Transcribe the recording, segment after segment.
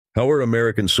How are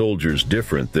American soldiers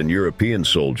different than European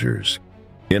soldiers?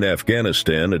 In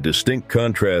Afghanistan, a distinct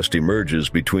contrast emerges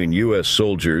between U.S.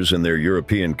 soldiers and their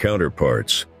European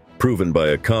counterparts, proven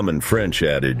by a common French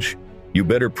adage, "You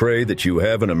better pray that you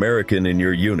have an American in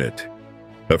your unit."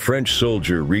 A French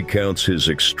soldier recounts his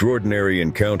extraordinary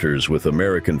encounters with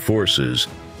American forces,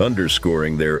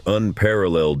 underscoring their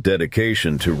unparalleled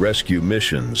dedication to rescue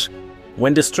missions.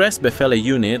 When distress befell a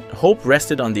unit, hope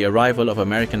rested on the arrival of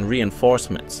American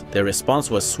reinforcements. Their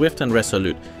response was swift and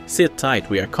resolute. "Sit tight,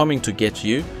 we are coming to get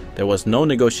you." There was no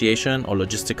negotiation or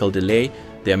logistical delay.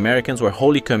 The Americans were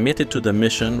wholly committed to the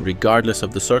mission, regardless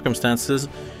of the circumstances.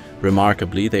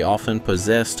 Remarkably, they often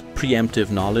possessed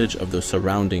preemptive knowledge of the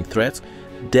surrounding threats,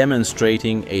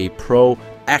 demonstrating a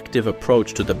proactive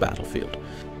approach to the battlefield.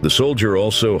 The soldier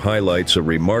also highlights a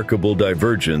remarkable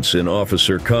divergence in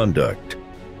officer conduct.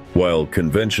 While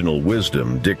conventional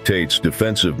wisdom dictates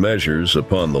defensive measures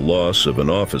upon the loss of an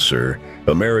officer,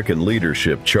 American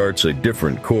leadership charts a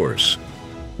different course.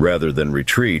 Rather than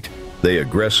retreat, they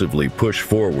aggressively push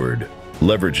forward,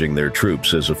 leveraging their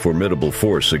troops as a formidable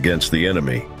force against the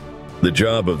enemy. The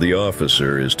job of the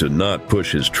officer is to not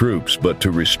push his troops, but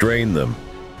to restrain them.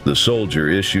 The soldier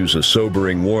issues a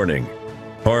sobering warning.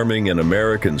 Harming an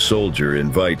American soldier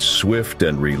invites swift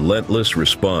and relentless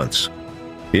response.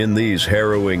 In these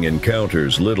harrowing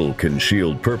encounters, little can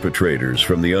shield perpetrators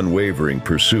from the unwavering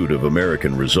pursuit of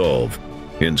American resolve.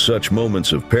 In such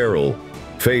moments of peril,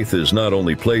 faith is not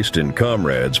only placed in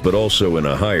comrades, but also in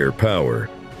a higher power.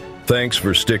 Thanks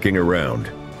for sticking around.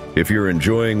 If you're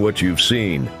enjoying what you've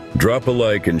seen, drop a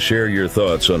like and share your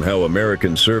thoughts on how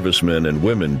American servicemen and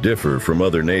women differ from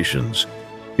other nations.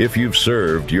 If you've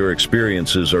served, your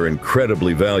experiences are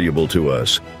incredibly valuable to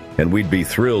us, and we'd be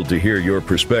thrilled to hear your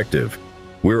perspective.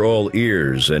 We're all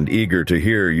ears and eager to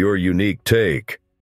hear your unique take.